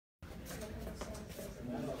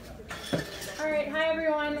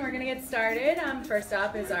everyone, we're going to get started. First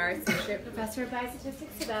up is our Associate Professor of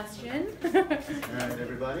Biostatistics, Sebastien. All right,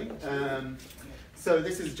 everybody. So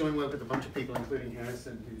this is joint work with a bunch of people, including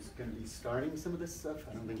Harrison, who's going to be starting some of this stuff.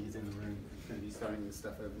 I don't think he's in the room. He's going to be starting this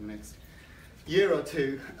stuff over the next year or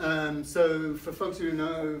two. So for folks who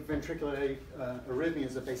know, ventricular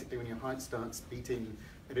arrhythmias are basically when your heart starts beating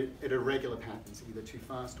at irregular patterns, either too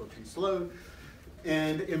fast or too slow.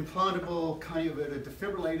 And implantable cardioverter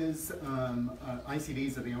defibrillators,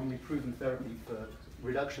 ICDs, are the only proven therapy for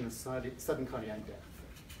reduction of sudden cardiac death.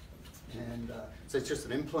 And so it's just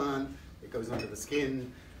an implant. It goes under the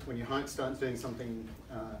skin. When your heart starts doing something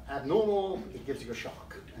abnormal, it gives you a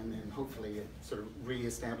shock. And then hopefully it sort of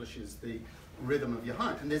reestablishes the rhythm of your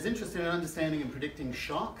heart. And there's interest in understanding and predicting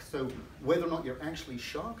shock. So whether or not you're actually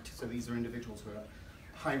shocked. So these are individuals who are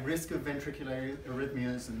high risk of ventricular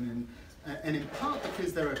arrhythmias, and in part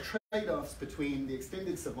because there are trade-offs between the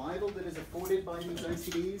extended survival that is afforded by these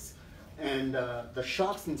ICDs, and the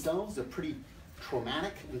shocks themselves are pretty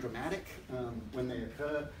traumatic and dramatic when they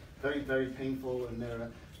occur, very, very painful, and there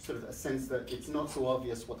are sort of a sense that it's not so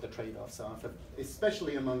obvious what the trade-offs are,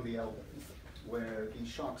 especially among the elderly, where these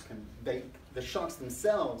shocks the shocks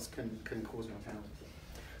themselves can cause mortality.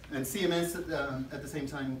 And CMS at the same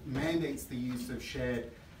time mandates the use of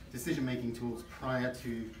shared decision-making tools prior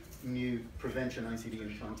to new prevention ICD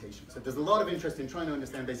implantation. So there's a lot of interest in trying to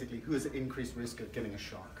understand basically who is at increased risk of getting a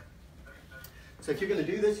shock. So if you're going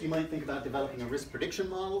to do this, you might think about developing a risk prediction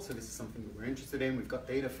model. So this is something that we're interested in. We've got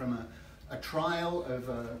data from a trial of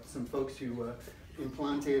some folks who were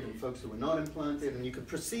implanted and folks who were not implanted, and you could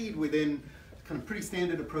proceed within kind of pretty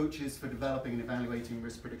standard approaches for developing and evaluating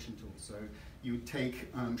risk prediction tools. So you would take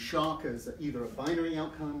shock as either a binary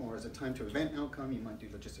outcome or as a time to event outcome. You might do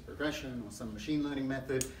logistic regression or some machine learning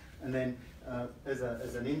method. And then as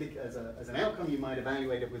an outcome, you might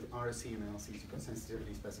evaluate it with RSC analyses. You've got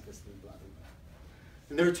sensitivity, specificity, blah, blah, blah.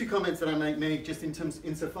 And there are two comments that I might make just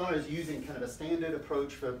insofar as using kind of a standard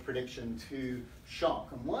approach for prediction to shock.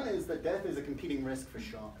 And one is that death is a competing risk for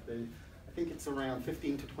shock. I think it's around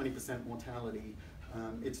 15 to 20% mortality.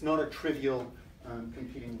 It's not a trivial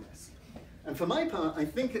competing risk. And for my part, I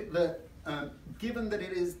think that given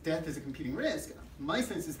that death is a competing risk, my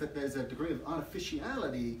sense is that there's a degree of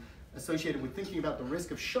artificiality associated with thinking about the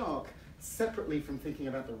risk of shock separately from thinking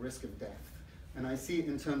about the risk of death. And I see it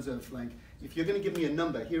in terms of, like, if you're going to give me a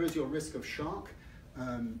number, here is your risk of shock.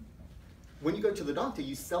 When you go to the doctor,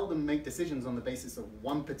 you seldom make decisions on the basis of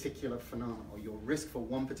one particular phenomenon or your risk for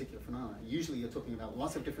one particular phenomenon. Usually you're talking about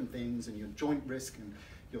lots of different things and your joint risk and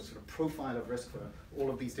your sort of profile of risk for all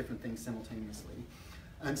of these different things simultaneously.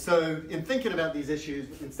 And so in thinking about these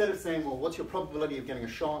issues, instead of saying, well, what's your probability of getting a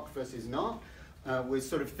shock versus not, we're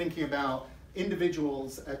sort of thinking about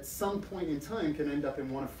individuals at some point in time can end up in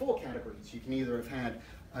one of four categories. You can either have had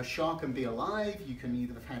a shock and be alive, you can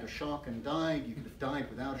either have had a shock and died, you could have died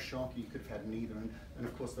without a shock, you could have had neither, and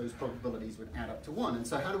of course those probabilities would add up to one. And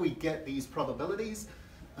so how do we get these probabilities?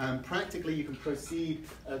 Practically you can proceed,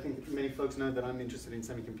 I think many folks know that I'm interested in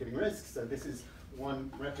semi-computing risks, so this is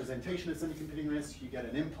one representation of semi-computing risk. You get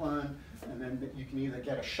an implant, and then you can either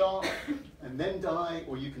get a shock and then die,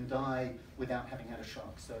 or you can die without having had a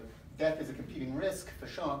shock. So death is a competing risk for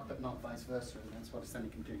shock, but not vice versa, and that's what a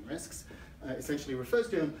semi-computing risks essentially refers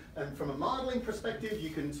to. And from a modeling perspective, you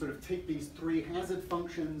can sort of take these three hazard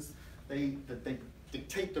functions. They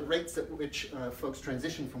dictate the rates at which folks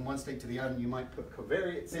transition from one state to the other, and you might put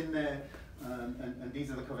covariates in there, and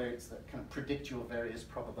these are the covariates that kind of predict your various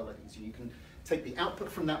probabilities. And you can take the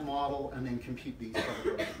output from that model and then compute these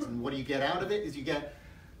probabilities. And what do you get out of it is you get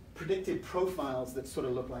predicted profiles that sort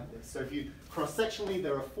of look like this. So if you cross-sectionally,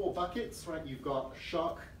 there are four buckets, right? You've got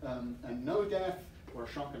shock and no death, or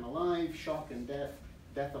shock and alive, shock and death,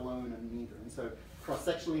 death alone and neither. And so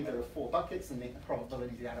cross-sectionally, there are four buckets, and the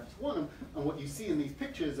probabilities add up to one. And what you see in these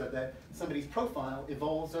pictures are that somebody's profile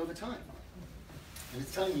evolves over time. And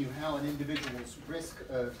it's telling you how an individual's risk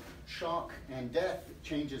of shock and death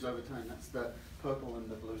changes over time. That's the purple and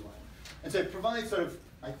the blue line. And so it provides sort of,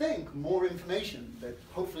 I think, more information that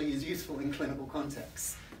hopefully is useful in clinical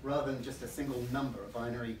contexts, rather than just a single number, a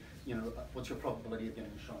binary, you know, what's your probability of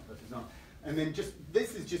getting a shock versus not. And then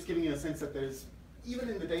this is just giving you a sense that there's, even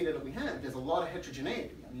in the data that we have, there's a lot of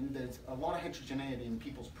heterogeneity. I mean, there's a lot of heterogeneity in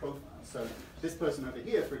people's profiles. So this person over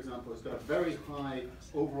here, for example, has got a very high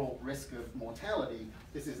overall risk of mortality.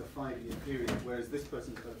 This is a 5-year period, whereas this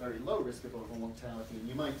person's got a very low risk of overall mortality. And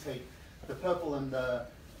you might take the purple and the,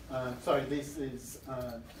 the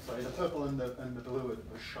purple and the blue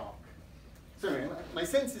are shock. So anyway, my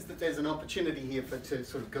sense is that there's an opportunity here to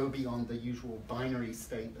sort of go beyond the usual binary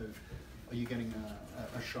state of, are you getting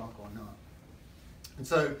a shock or not? And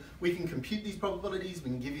so we can compute these probabilities, we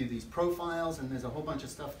can give you these profiles, and there's a whole bunch of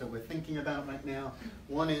stuff that we're thinking about right now.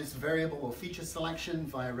 One is variable or feature selection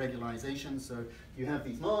via regularization. So you have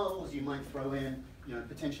these models, you might throw in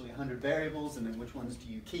potentially 100 variables, and then which ones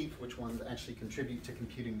do you keep, which ones actually contribute to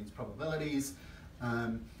computing these probabilities.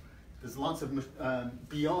 There's lots of,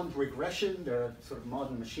 beyond regression, there are sort of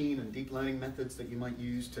modern machine and deep learning methods that you might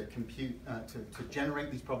use to compute, to generate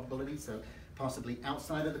these probabilities. So possibly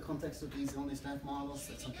outside of the context of these illness death models,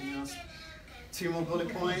 that's something else. 2 more bullet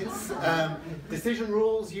points. Decision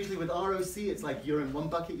rules, usually with ROC, it's like you're in one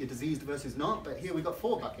bucket, you're diseased versus not, but here we've got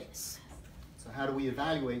 4 buckets. So how do we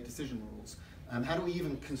evaluate decision rules? How do we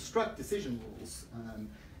even construct decision rules?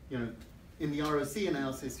 In the ROC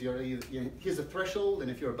analysis, here's a threshold,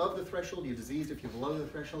 and if you're above the threshold, you're diseased. If you're below the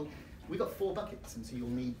threshold, we've got 4 buckets, and so you'll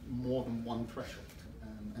need more than one threshold.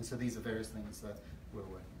 And so these are various things that we're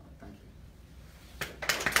working on. Thank you.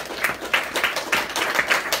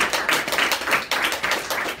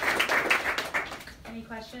 Any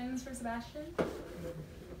questions for Sebastien?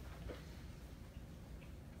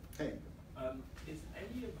 Hey. Is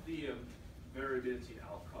any of the variability in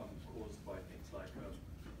outcomes caused by things like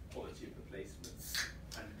quality of the placements,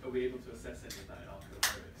 and are we able to assess any of that in our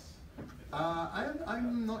various?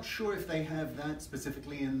 I'm not sure if they have that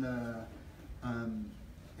specifically in the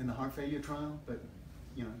heart failure trial, but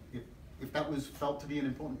if that was felt to be an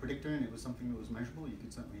important predictor and it was something that was measurable, you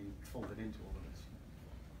could certainly fold it into all of this.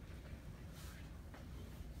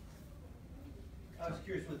 I was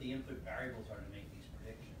curious what the input variables are to make these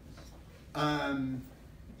predictions.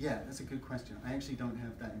 Yeah, that's a good question. I actually don't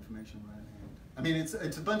have that information right at hand. I mean,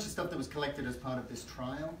 it's a bunch of stuff that was collected as part of this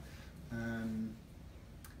trial.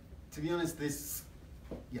 To be honest,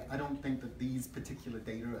 I don't think that these particular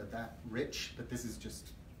data are that rich, but this is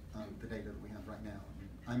just the data that we have right now.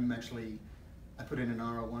 I put in an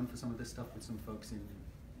R01 for some of this stuff with some folks in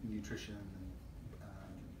nutrition and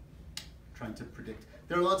trying to predict.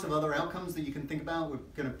 There are lots of other outcomes that you can think about. We're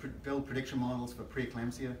going to build prediction models for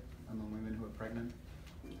preeclampsia among women who are pregnant.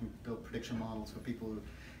 We can build prediction models for people who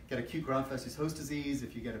get acute graft versus host disease.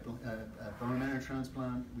 If you get a bone marrow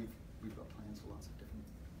transplant, we've got plans for lots of different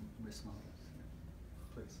risk models.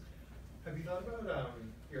 Please. Have you thought about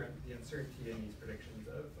the uncertainty in these predictions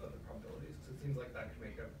of the probabilities? Because it seems like that could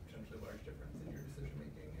make a potentially large difference in your decision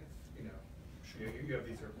making. If you have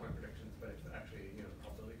these sort of point predictions, but if actually the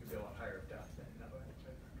probability could be a lot higher of death than that would be.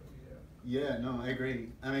 Yeah, no, I agree.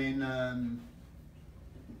 I mean, I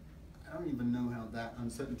don't even know how that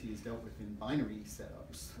uncertainty is dealt with in binary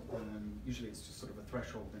setups. Usually it's just sort of a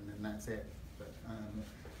threshold and then that's it. But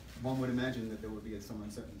one would imagine that there would be some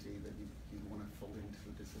uncertainty that you want to fold into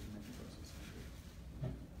the decision-making process.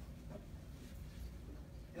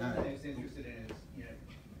 The other thing I was interested in is,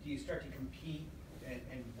 do you start to compete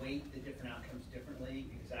and weight the different outcomes differently?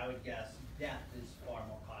 Because I would guess death is far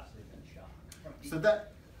more costly than shock. So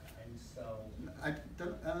that. And so. I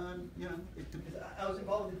don't. I was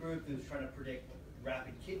involved with a group that was trying to predict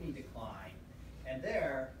rapid kidney decline, and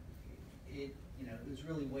it was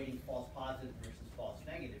really weighting false positives versus false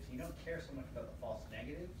negatives. You don't care so much about the false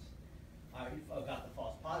negatives, about the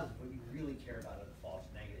false positives. What you really care about are the false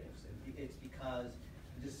negatives. And it's because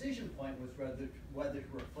the decision point was whether to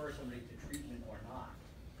refer somebody to treatment or not,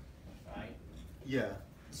 right? Yeah.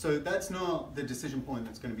 So that's not the decision point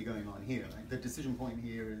that's going to be going on here. Right? The decision point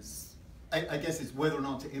here is, I guess, it's whether or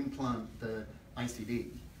not to implant the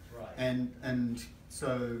ICD. Right. And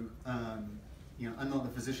so, I'm not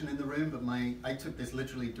the physician in the room, but I took this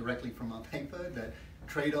literally directly from our paper, that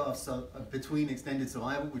trade-offs between extended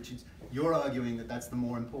survival, which is, you're arguing that that's the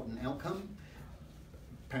more important outcome.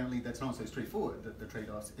 Apparently that's not so straightforward, that the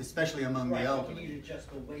trade-offs, especially among the elderly. Right, you need to adjust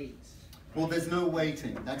the weights. Well, there's no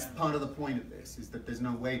weighting. That's part of the point of this, is that there's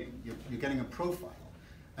no weighting. You're getting a profile.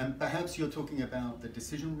 And perhaps you're talking about the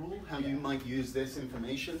decision rule, how you might use this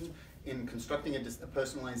information in constructing a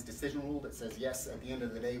personalized decision rule that says, yes, at the end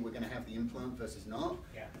of the day, we're going to have the implant versus not.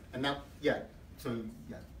 Yeah. And that, I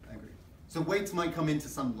agree. So weights might come into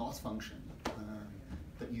some loss function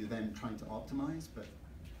that you're then trying to optimize, but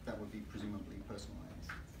that would be presumably personalized.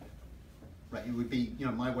 Right, it would be,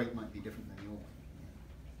 my weight might be different than your weight.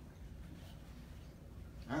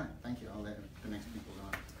 All right, thank you. I'll let the next people go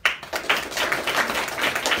on.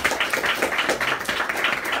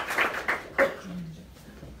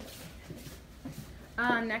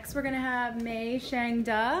 Next, we're going to have Sheng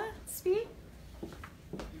speak.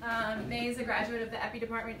 May is a graduate of the Epi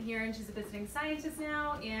department here, and she's a visiting scientist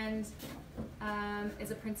now, and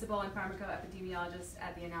is a principal and pharmacoepidemiologist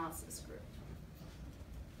at the analysis group.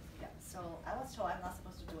 Yeah, so I was told I'm not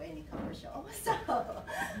supposed to do any commercial. So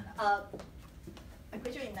I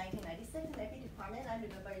graduated in 1996 in the Epi department. I'm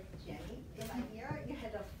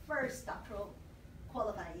doctoral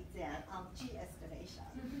qualifying exam on G estimation.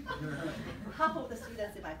 Half of the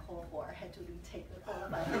students in my cohort had to retake the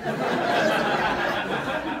qualifying exam.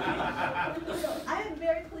 So I am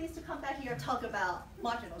very pleased to come back here and talk about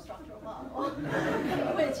marginal structural model,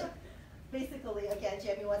 which basically, again,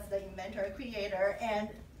 Jamie was the inventor, creator, and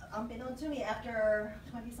unbeknownst to me, after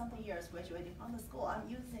 20-something years graduating from the school, I'm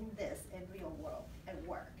using this in real world at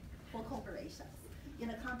work for corporations in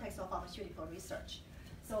the context of pharmaceutical research.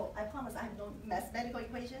 So I promise I have no mathematical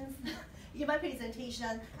equations. In my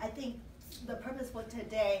presentation, I think the purpose for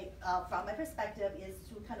today, from my perspective, is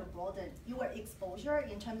to kind of broaden your exposure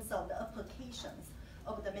in terms of the applications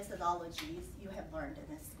of the methodologies you have learned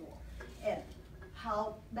in this school, and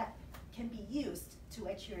how that can be used to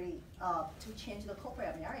actually to change the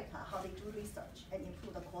corporate America, how they do research and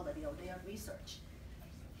improve the quality of their research.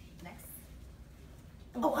 Next.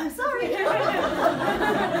 Oh, I'm sorry. I'm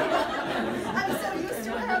so used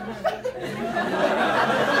to her.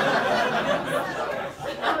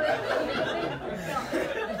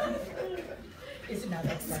 It's not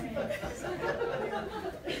that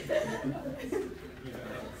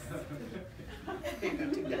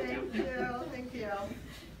Thank you.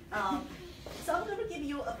 So I'm going to give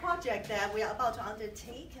you a project that we are about to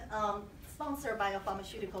undertake, sponsored by a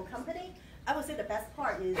pharmaceutical company. I would say the best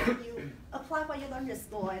part is you apply what you learned in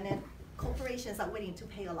school, and then corporations are willing to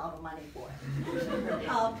pay a lot of money for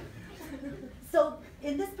it. So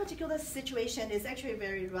in this particular situation, it's actually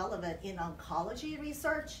very relevant in oncology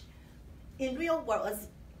research. In real world, as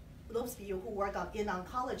those of you who work in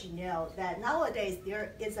oncology know that nowadays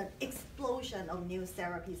there is an explosion of new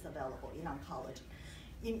therapies available in oncology.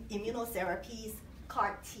 Immunotherapies,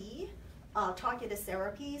 CAR T, targeted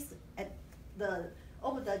therapies, and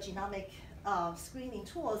over the genomic screening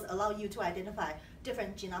tools allow you to identify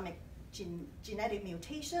different genetic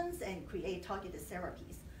mutations and create targeted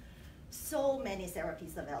therapies. So many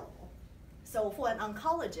therapies available. So for an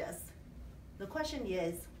oncologist, the question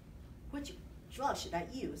is, which drug should I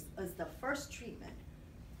use as the first treatment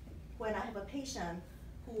when I have a patient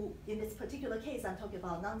who, in this particular case, I'm talking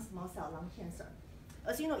about non-small cell lung cancer.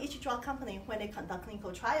 As you know, each drug company, when they conduct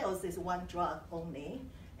clinical trials, is one drug only,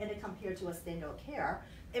 and they compare to a standard of care.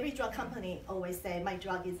 Every drug company always say, my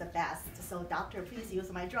drug is the best, so doctor, please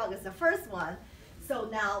use my drug as the first one. So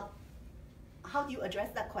now, how do you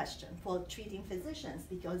address that question for treating physicians?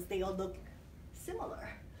 Because they all look similar.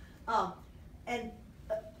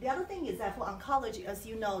 The other thing is that for oncology, as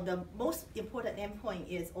you know, the most important endpoint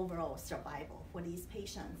is overall survival for these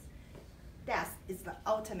patients. Death is the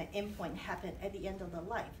ultimate endpoint, happen at the end of the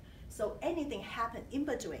life. So anything happen in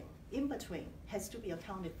between has to be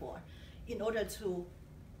accounted for in order to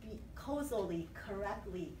be causally,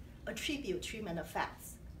 correctly attribute treatment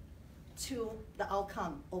effects to the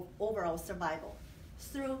outcome of overall survival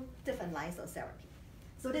through different lines of therapy.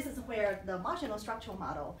 So this is where the marginal structural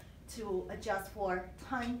model to adjust for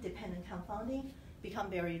time-dependent confounding become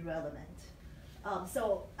very relevant.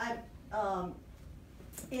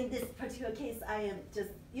 In this particular case, I am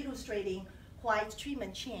just illustrating why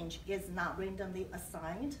treatment change is not randomly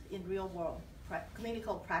assigned in real-world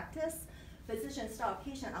clinical practice. Physicians start a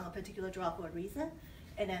patient on a particular drug for a reason,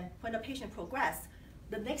 and then when the patient progresses,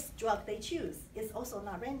 the next drug they choose is also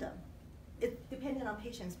not random. It's dependent on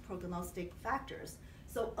patient's prognostic factors.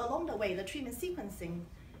 So along the way, the treatment sequencing,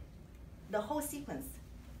 the whole sequence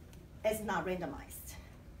is not randomized.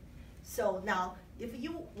 So now, if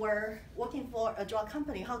you were working for a drug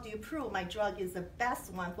company, how do you prove my drug is the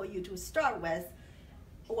best one for you to start with?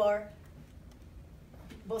 Or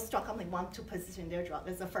most drug companies want to position their drug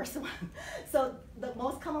as the first one. So the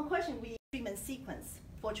most common question we treatment sequence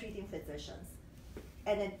for treating physicians.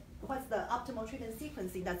 And then what's the optimal treatment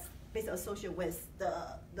sequencing that's basically associated with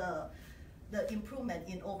the improvement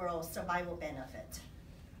in overall survival benefit.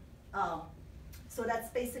 So that's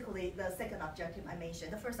basically the second objective I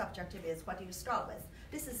mentioned. The first objective is what do you start with?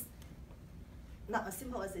 This is not as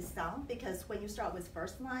simple as it sounds, because when you start with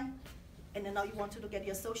first line, and then now you want to look at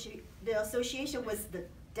the association with the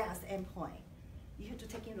death endpoint, you have to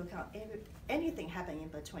take into account anything happening in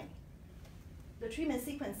between. The treatment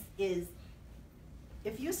sequence is,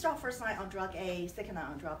 if you start first line on drug A, second line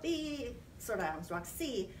on drug B, third line on drug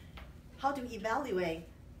C, how do you evaluate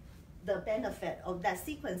the benefit of that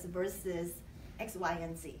sequence versus X, Y,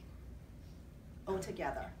 and Z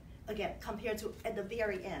altogether? Again, compared to at the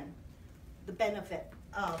very end, the benefit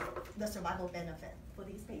of the survival benefit for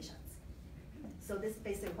these patients. So this is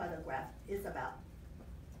basically what the graph is about.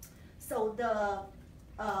 So the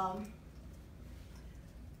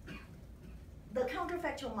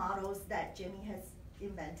counterfactual models that Jamie has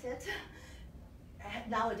invented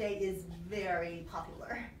nowadays is very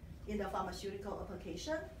popular. in the pharmaceutical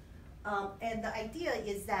application. And the idea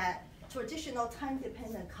is that traditional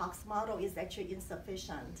time-dependent Cox model is actually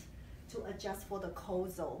insufficient to adjust for the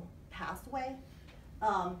causal pathway.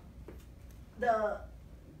 The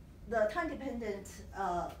time-dependent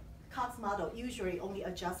Cox model usually only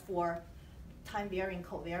adjusts for time-varying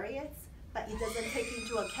covariates, but it doesn't take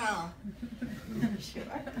into account sure,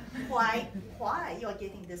 why you are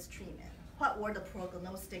getting this treatment. What were the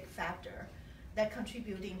prognostic factor that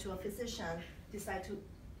contributing to a physician decide to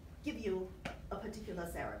give you a particular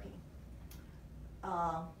therapy?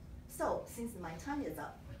 So since my time is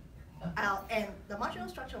up, and the marginal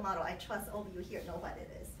structural model, I trust all of you here know what it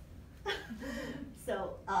is.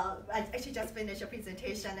 So I actually just finished a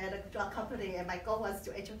presentation at a drug company, and my goal was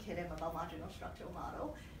to educate them about marginal structural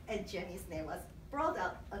model, and Jenny's name was brought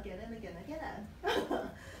up again and again and again.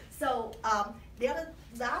 So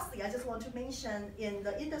lastly, I just want to mention in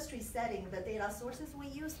the industry setting, the data sources we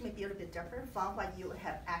use may be a little bit different from what you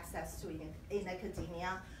have access to in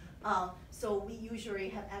academia. So we usually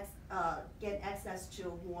have get access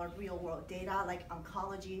to more real-world data, like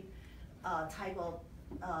oncology type of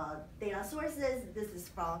data sources. This is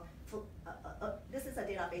from this is a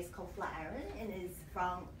database called Flatiron, and it's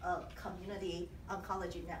from a community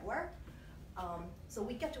oncology network. So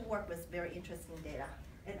we get to work with very interesting data.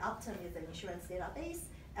 And Optum is an insurance database.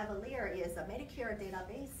 Evalier is a Medicare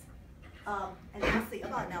database. And lastly,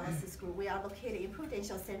 about analysis group, we are located in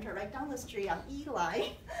Prudential Center right down the street on Eli.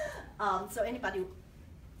 So anybody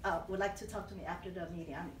would like to talk to me after the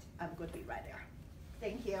meeting, I'm going to be right there.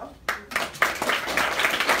 Thank you.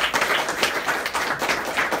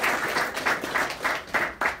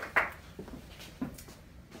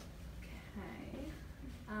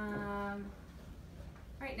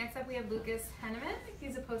 All right, next up we have Lucas Henneman.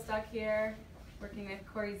 He's a postdoc here working with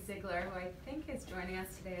Corey Ziegler, who I think is joining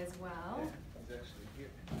us today as well. Yeah, he's actually here.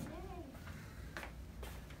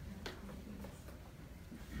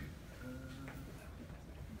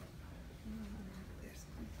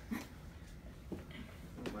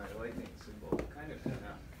 My lightning symbol kind of went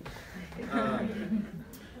out.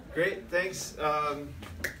 Great, thanks.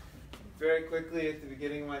 Very quickly at the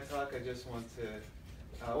beginning of my talk, I just want to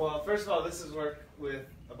well, first of all, this is work with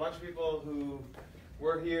a bunch of people who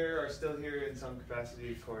were here, are still here in some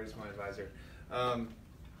capacity. Corey's my advisor.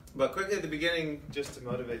 But quickly at the beginning, just to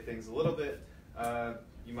motivate things a little bit,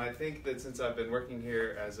 you might think that since I've been working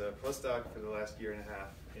here as a postdoc for the last year and a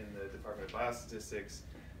half in the Department of Biostatistics,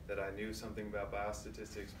 that I knew something about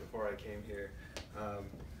biostatistics before I came here.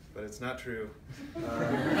 But it's not true.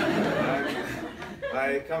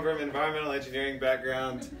 I come from an environmental engineering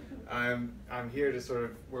background. I'm here to sort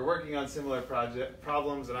of, we're working on similar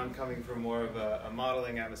problems, and I'm coming from more of a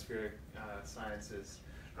modeling atmospheric sciences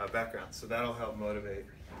background. So that'll help motivate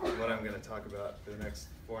what I'm going to talk about for the next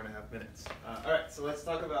 4.5 minutes. All right, so let's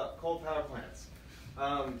talk about coal power plants.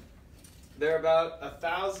 There are about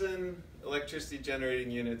 1,000 electricity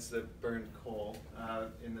generating units that burned coal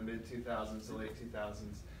in the mid-2000s to late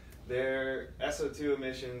 2000s. Their SO2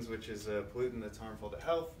 emissions, which is a pollutant that's harmful to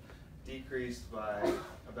health, decreased by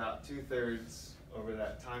about 2/3 over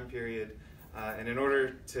that time period. And in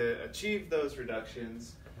order to achieve those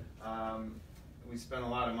reductions, we spent a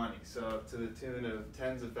lot of money, so to the tune of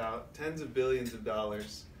tens of billions of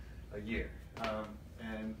dollars a year.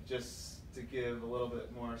 And just to give a little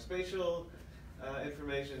bit more spatial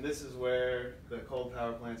information, this is where the coal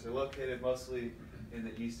power plants are located, mostly in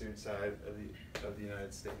the eastern side of the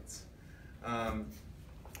United States.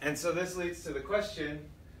 And so this leads to the question,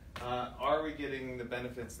 are we getting the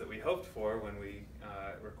benefits that we hoped for when we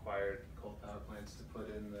required coal power plants to put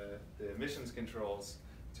in the emissions controls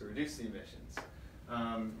to reduce the emissions?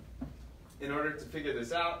 In order to figure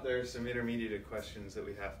this out, there are some intermediate questions that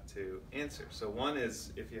we have to answer. So one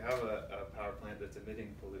is, if you have a power plant that's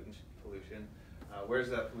emitting pollution, where does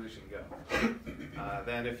that pollution go?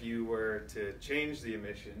 Then if you were to change the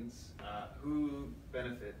emissions, who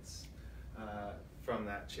benefits from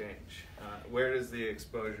that change? Where does the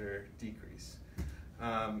exposure decrease?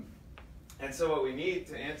 And so what we need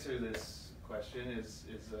to answer this question is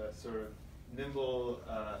a sort of nimble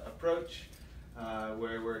approach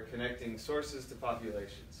where we're connecting sources to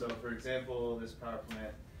population. So for example, this power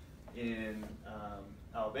plant in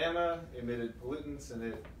Alabama emitted pollutants and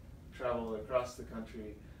it traveled across the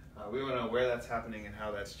country. We want to know where that's happening and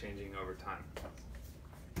how that's changing over time.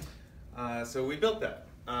 So we built that.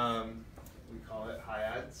 We call it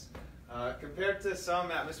HIADS. Compared to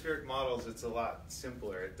some atmospheric models, it's a lot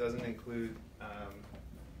simpler. It doesn't include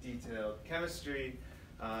detailed chemistry.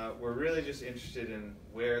 We're really just interested in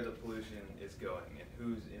where the pollution is going and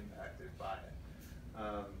who's impacted by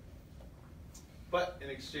it. But in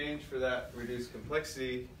exchange for that reduced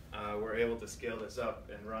complexity, we're able to scale this up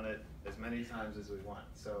and run it as many times as we want.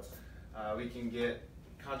 So we can get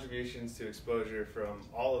contributions to exposure from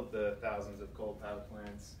all of the thousands of coal power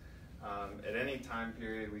plants. At any time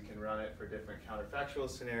period, we can run it for different counterfactual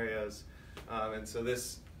scenarios. And so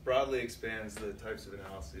this broadly expands the types of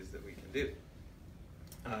analyses that we can do.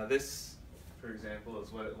 This, for example,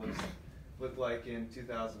 is what it looked like in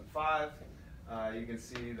 2005. You can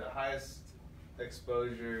see the highest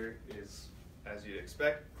exposure is, as you'd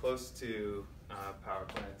expect, close to power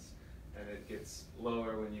plants, and it gets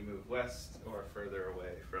lower when you move west or further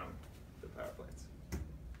away from the power plants.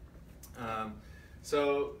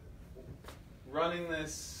 So running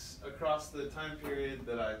this across the time period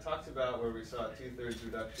that I talked about, where we saw a 2/3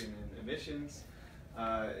 reduction in emissions,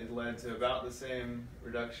 it led to about the same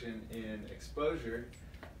reduction in exposure.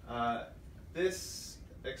 This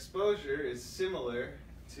exposure is similar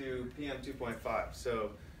to PM 2.5.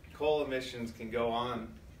 So coal emissions can go on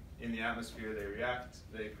in the atmosphere, they react,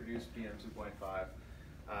 they produce PM 2.5.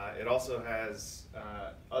 It also has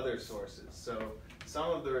other sources. So some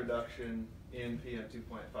of the reduction in PM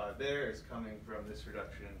 2.5 there is coming from this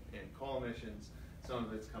reduction in coal emissions. Some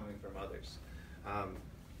of it's coming from others.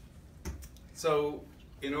 So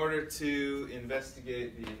in order to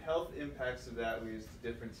investigate the health impacts of that, we used the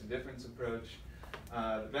difference in difference approach.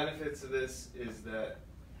 The benefits of this is that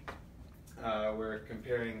we're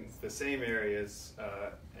comparing the same areas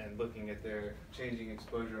and looking at their changing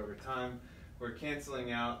exposure over time. We're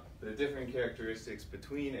canceling out the different characteristics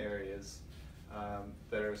between areas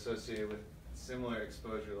that are associated with similar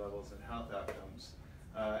exposure levels and health outcomes.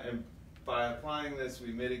 And by applying this,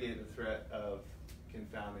 we mitigate the threat of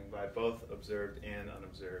confounding by both observed and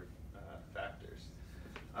unobserved factors.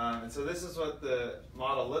 And so this is what the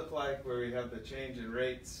model looked like, where we have the change in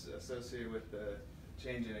rates associated with the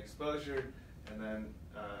change in exposure, and then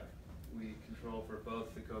we control for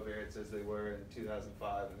both the covariates as they were in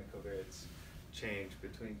 2005 and the covariates change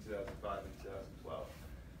between 2005 and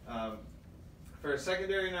 2012. For a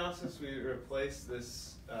secondary analysis, we replace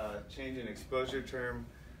this change in exposure term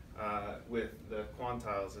with the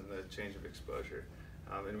quantiles in the change of exposure.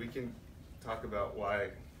 And we can talk about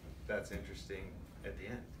why that's interesting at the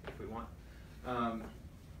end, if we want.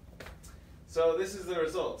 So this is the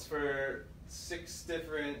results for 6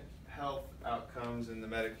 different health outcomes in the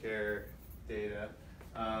Medicare data.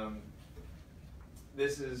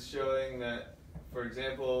 This is showing that, for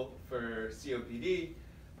example, for COPD,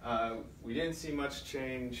 we didn't see much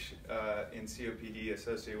change in COPD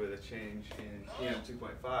associated with a change in PM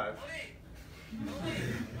 2.5.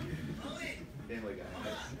 Family guy.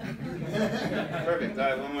 Nice. Perfect. All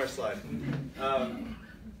right, one more slide.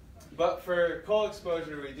 But for coal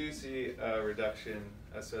exposure, we do see a reduction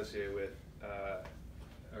associated with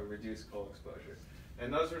a reduced coal exposure.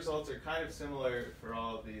 And those results are kind of similar for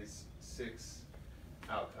all of these 6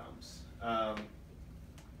 outcomes.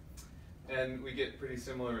 And we get pretty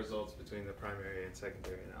similar results between the primary and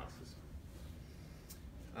secondary analysis.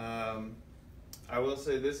 I will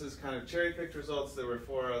say this is kind of cherry-picked results. There were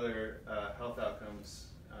 4 other health outcomes,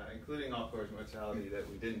 including all-cause mortality, that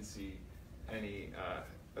we didn't see any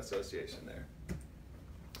association there.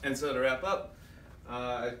 And so to wrap up,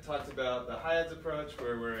 I talked about the HIADS approach,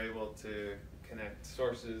 where we're able to connect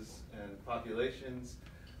sources and populations.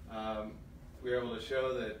 We were able to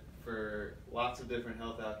show that for lots of different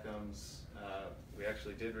health outcomes, we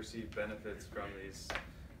actually did receive benefits from these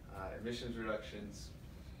emissions reductions.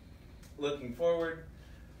 Looking forward,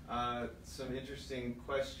 some interesting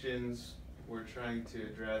questions we're trying to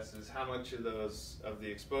address is how much of the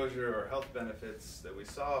exposure or health benefits that we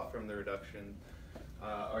saw from the reduction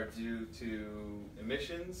are due to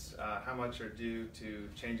emissions, how much are due to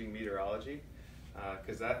changing meteorology,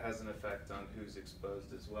 because that has an effect on who's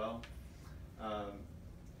exposed as well.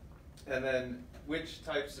 And then which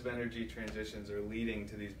types of energy transitions are leading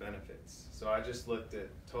to these benefits. So I just looked at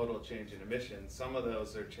total change in emissions. Some of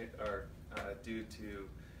those are due to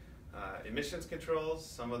emissions controls.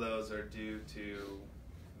 Some of those are due to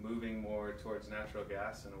moving more towards natural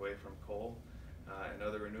gas and away from coal and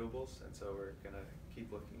other renewables. And so we're going to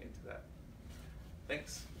keep looking into that.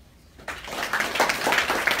 Thanks.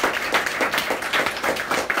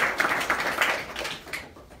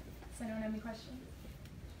 Does anyone have any questions?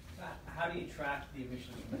 How do you track the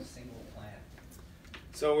emissions from a single plant?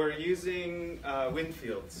 So we're using wind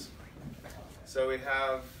fields. So we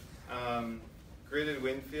have gridded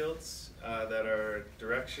wind fields that are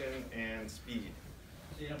direction and speed.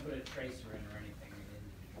 So you don't put a tracer in or anything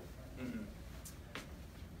in Mm-mm.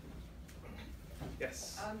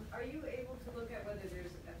 Yes? Are you able to look at whether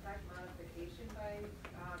there's effect modification by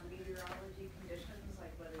meteorology conditions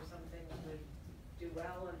do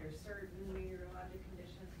well under certain meteorologic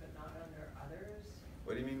conditions, but not under others?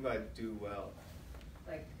 What do you mean by do well?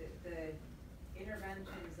 Like the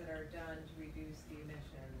interventions that are done to reduce the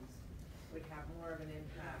emissions would have more of an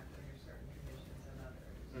impact under certain conditions than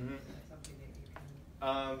others. Mm-hmm. Is that something that you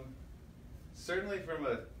can? Certainly from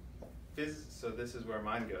a so this is where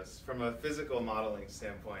mine goes. From a physical modeling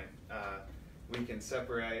standpoint, we can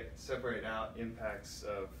separate out impacts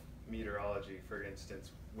of meteorology, for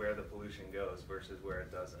instance, where the pollution goes versus where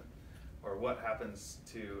it doesn't, or what happens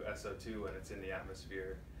to SO2 when it's in the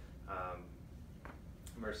atmosphere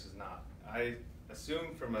versus not. I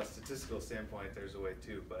assume from a statistical standpoint there's a way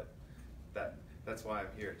too, but that's why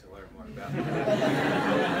I'm here, to learn more about it.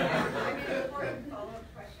 I mean, an important follow-up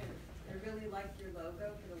question. I really liked your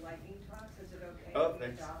logo for the lightning talks. Is it okay Oh, if we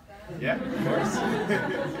thanks. adopt that? Yeah, of course.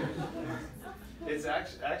 It's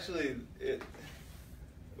actually,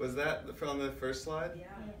 was that from the first slide? Yeah.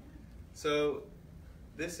 So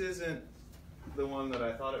this isn't the one that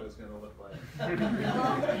I thought it was going to look like.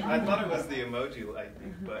 I thought it was the emoji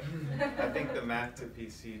lightning, but I think the Mac to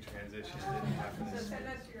PC transition didn't happen. So send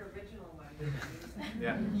us your original one.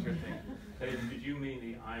 Yeah, sure thing. Hey, did you mean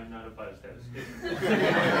the I am not a biostatistician?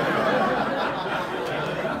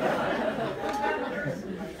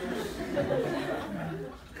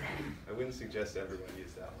 I wouldn't suggest everyone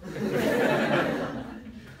use that one.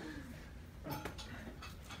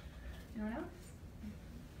 Anyone else?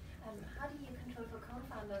 How do you control for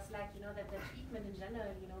confounders, like, that the treatment in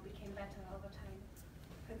general, became better over time,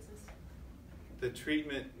 for instance? The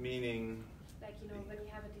treatment meaning? Like, when you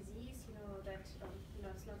have a disease, that,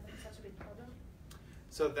 it's not such a big problem.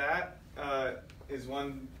 So that is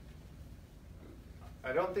one,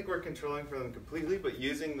 I don't think we're controlling for them completely, but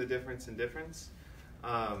using the difference in difference,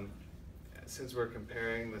 since we're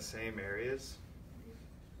comparing the same areas,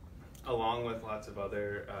 along with lots of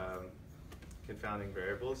other confounding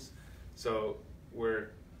variables. So we're,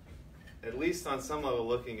 at least on some level,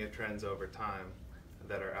 looking at trends over time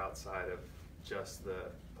that are outside of just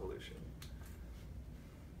the pollution.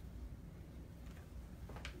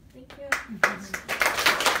 Thank you.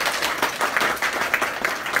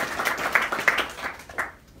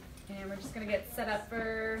 And we're just going to get set up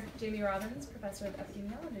for Jamie Robbins, Professor of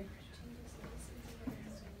Epidemiology.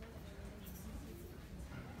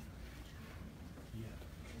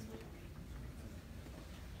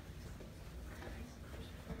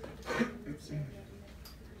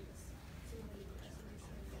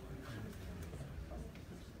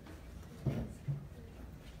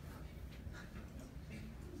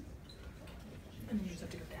 And then you just have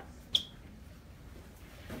to go down.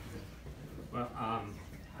 Well, I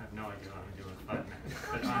have no idea what I'm doing in 5 minutes,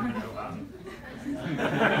 but I'm going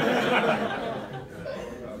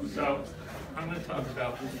to, so I'm going to talk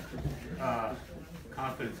about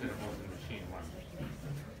confidence intervals in machine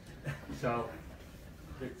learning. So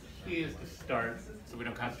the key is to start, so we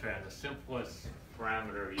don't concentrate on the simplest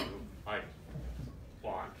parameter you might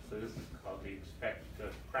want. So this is called the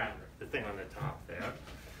expected parameter. The thing on the top there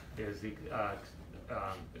is the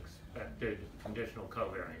expected conditional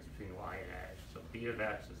covariance between y and a. So b of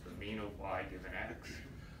x is the mean of y given x.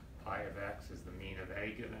 Pi of x is the mean of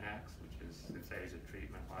a given x, which is, since a is a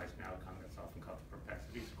treatment, y is an outcome. That's often called the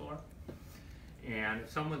propensity score. And if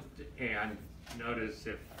someone, and notice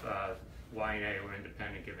if y and a were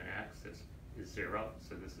independent given x, this is 0.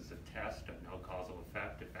 So this is a test of no causal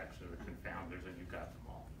effect. If x are the confounders, and you've got them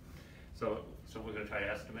all. So we're going to try to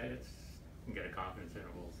estimate it and get a confidence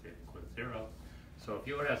interval that includes 0. So if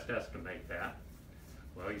you were asked to estimate that,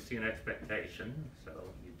 well, you see an expectation, so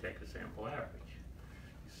you take a sample average.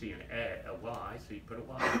 You see an a y, so you put a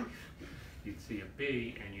y. You'd see a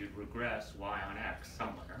b, and you'd regress y on x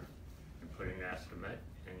somewhere, and put an estimate,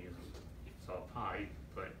 and you saw pi, you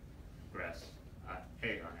put regress a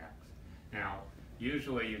on x. Now,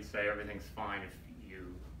 usually you'd say everything's fine if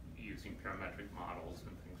you using parametric models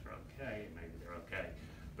and things are okay, and maybe they're okay.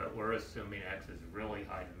 But we're assuming x is really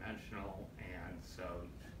high dimensional, and so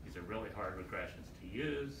these are really hard regressions to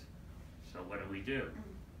use. So what do?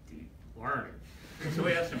 Deep learning. So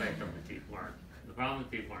we estimate them with deep learning. The problem with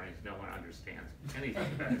deep learning is no one understands anything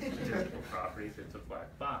about its statistical properties. It's a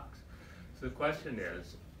black box. So the question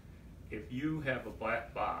is, if you have a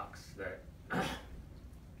black box that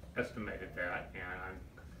estimated that, and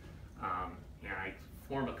I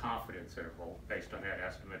form a confidence interval based on that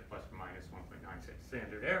estimate plus or minus 1.96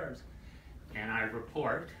 standard errors, and I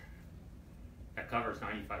report that covers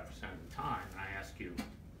 95% of the time, and I ask you,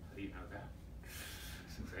 how do you know that?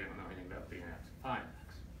 Since they don't know anything about B and X and Pi and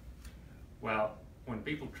X. Well, when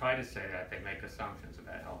people try to say that, they make assumptions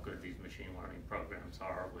about how good these machine learning programs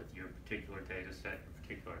are with your particular data set, your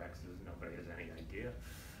particular X's. Nobody has any idea,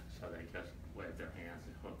 so they just wave their hands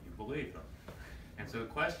and hope you believe them. And so the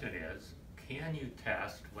question is, can you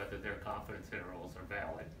test whether their confidence intervals are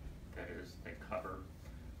valid? That is, they cover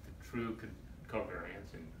the true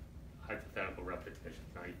covariance in hypothetical repetitions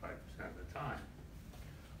 95% of the time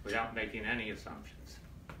without making any assumptions.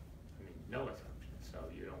 I mean, no assumptions. So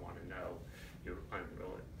you don't want to know, you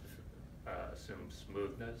unreal assume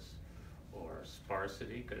smoothness or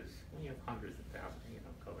sparsity, because when you have hundreds of thousands, you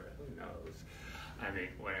know, cover, who knows? I mean,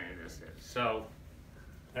 what any of this is. So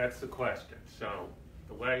that's the question. So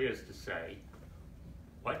the way is to say,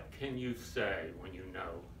 what can you say when you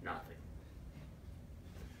know nothing?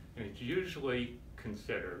 And it's usually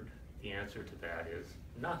considered, the answer to that is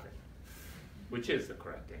nothing, which is the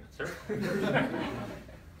correct answer.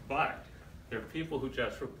 But there are people who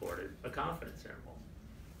just reported a confidence interval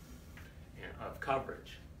of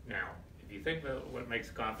coverage. Now, if you think about what makes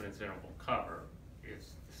a confidence interval cover,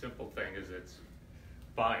 it's the simple thing is its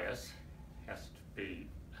bias has to be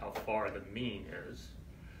how far the mean is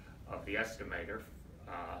of the estimator,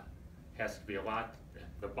 has to be a lot,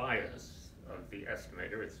 the bias of the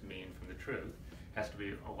estimator, its mean from the truth, has to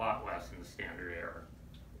be a lot less than the standard error,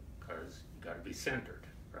 because you've got to be centered,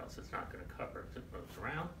 or else it's not going to cover as it moves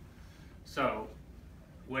around. So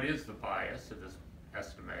what is the bias of this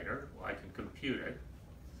estimator? Well, I can compute it.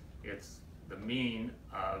 It's the mean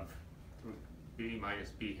of b minus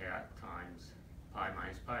b hat times pi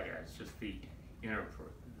minus pi hat. It's just the inner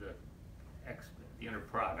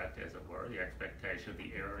product, as it were, the expectation of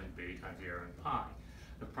the error in b times the error in pi.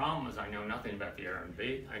 The problem is I know nothing about the error in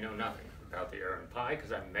b. I know nothing about the error in pi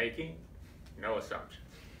because I'm making no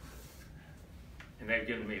assumptions. And they've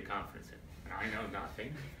given me a confidence interval. And I know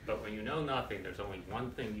nothing. But when you know nothing, there's only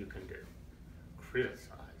one thing you can do. Criticize.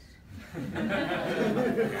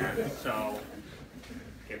 And so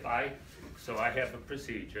I have a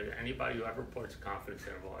procedure. Anybody who ever reports a confidence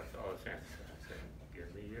interval, I follow the chances. I say,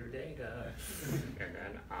 give me your data. And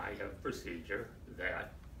then I have a procedure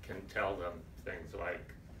that can tell them things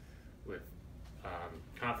like, with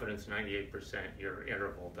confidence 98%, your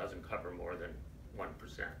interval doesn't cover more than 1%,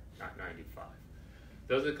 not 95.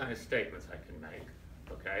 Those are the kind of statements I can make.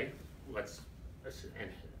 Okay, let's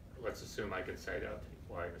assume I can say that. I'll tell you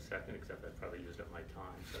why in a second, except I probably used up my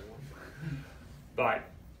time, so I won't. But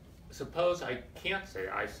suppose I can't say,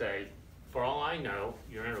 I say, for all I know,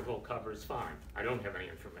 your interval covers fine. I don't have any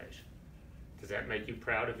information. Does that make you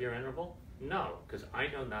proud of your interval? No, because I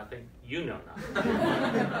know nothing, you know nothing.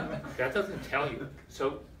 That doesn't tell you.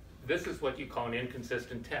 So this is what you call an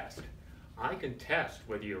inconsistent test. I can test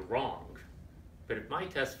whether you're wrong, but if my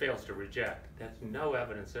test fails to reject, that's no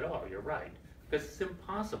evidence at all, you're right. Because it's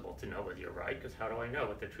impossible to know whether you're right, because how do I know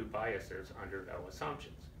what the true bias is under no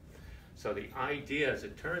assumptions? So the idea is,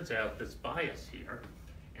 it turns out this bias here,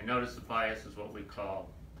 and notice the bias is what we call,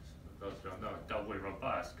 those who don't know, doubly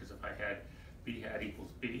robust, because if I had b hat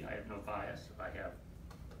equals b, I have no bias. If I have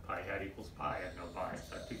pi hat equals pi, I have no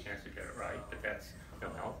bias. I have two chances to get it right, but that's no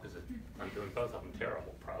help, because I'm doing both of them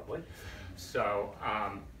terrible, probably. So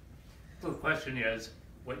the question is,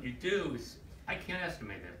 what you do is, I can't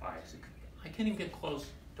estimate that bias. I can't even get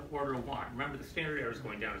close to order 1. Remember, the standard error is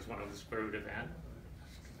going down as 1 over the square root of n.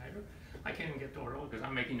 I can't even get to order 1 because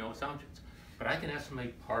I'm making no assumptions. But I can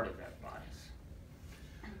estimate part of that bias.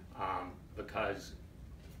 Because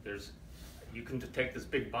you can take this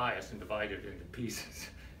big bias and divide it into pieces.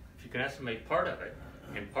 If you can estimate part of it,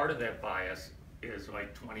 and part of that bias is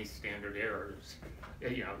like 20 standard errors,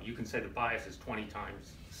 you can say the bias is 20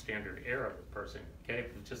 times standard error the person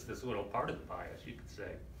gave. It's just this little part of the bias, you could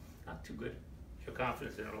say, not too good. Your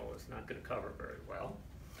confidence interval is not going to cover very well.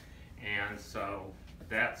 And so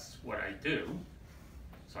that's what I do.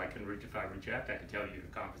 So I can, if I reject, I can tell you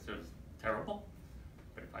the confidence interval is terrible.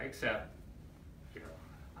 But if I accept,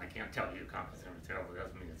 I can't tell you the confidence interval is terrible. It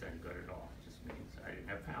doesn't mean it's any good at all. It just means I didn't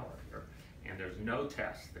have power here. And there's no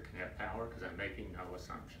test that can have power because I'm making no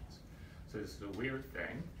assumptions. So this is a weird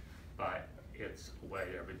thing, but it's a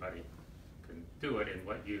way everybody can do it. And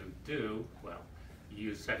what you do, well, you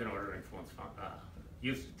use second order influence,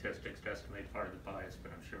 use statistics to estimate part of the bias,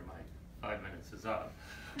 but I'm sure my 5 minutes is up.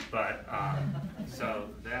 But so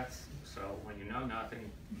when you know nothing,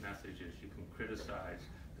 the message is you can criticize,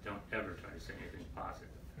 but don't ever try to say anything positive.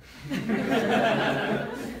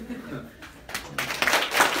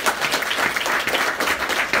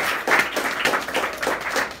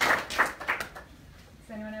 Does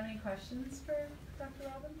anyone have any questions for Dr.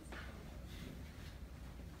 Robbins?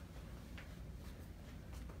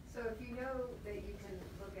 So if you know that you can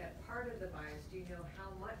look at part of the bias, do you know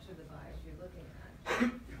much of the bias you're looking at.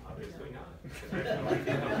 Obviously not. 'Cause I have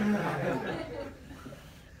no idea.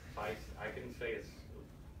 I can say it's,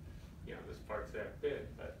 you know, this part's that big,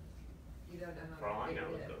 but You don't know for how all I big know,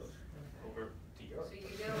 it it is. goes Okay. over to Europe. So you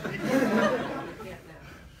don't, you can't know.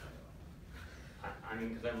 I mean,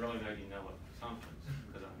 because I'm really making no assumptions,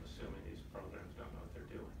 because I'm assuming these programs don't know what they're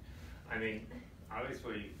doing. I mean,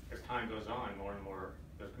 obviously, as time goes on, more and more,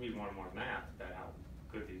 there's going to be more and more math about how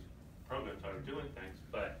good these programs are doing things,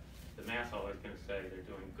 but the math's always going to say they're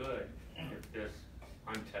doing good if this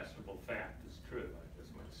untestable fact is true. Like this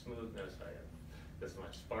much smoothness, I have this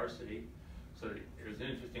much sparsity. So it was an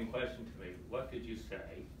interesting question to me. What could you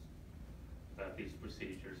say about these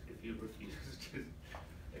procedures if you refused to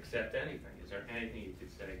accept anything? Is there anything you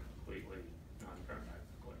could say completely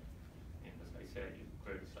non-parametrically? And as I said, you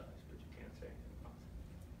criticize, but you can't say anything positive.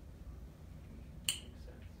 Makes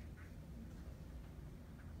sense.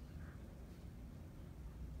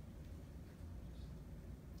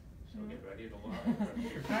 So get ready to lie.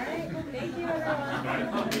 All right. Thank you,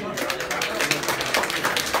 everyone.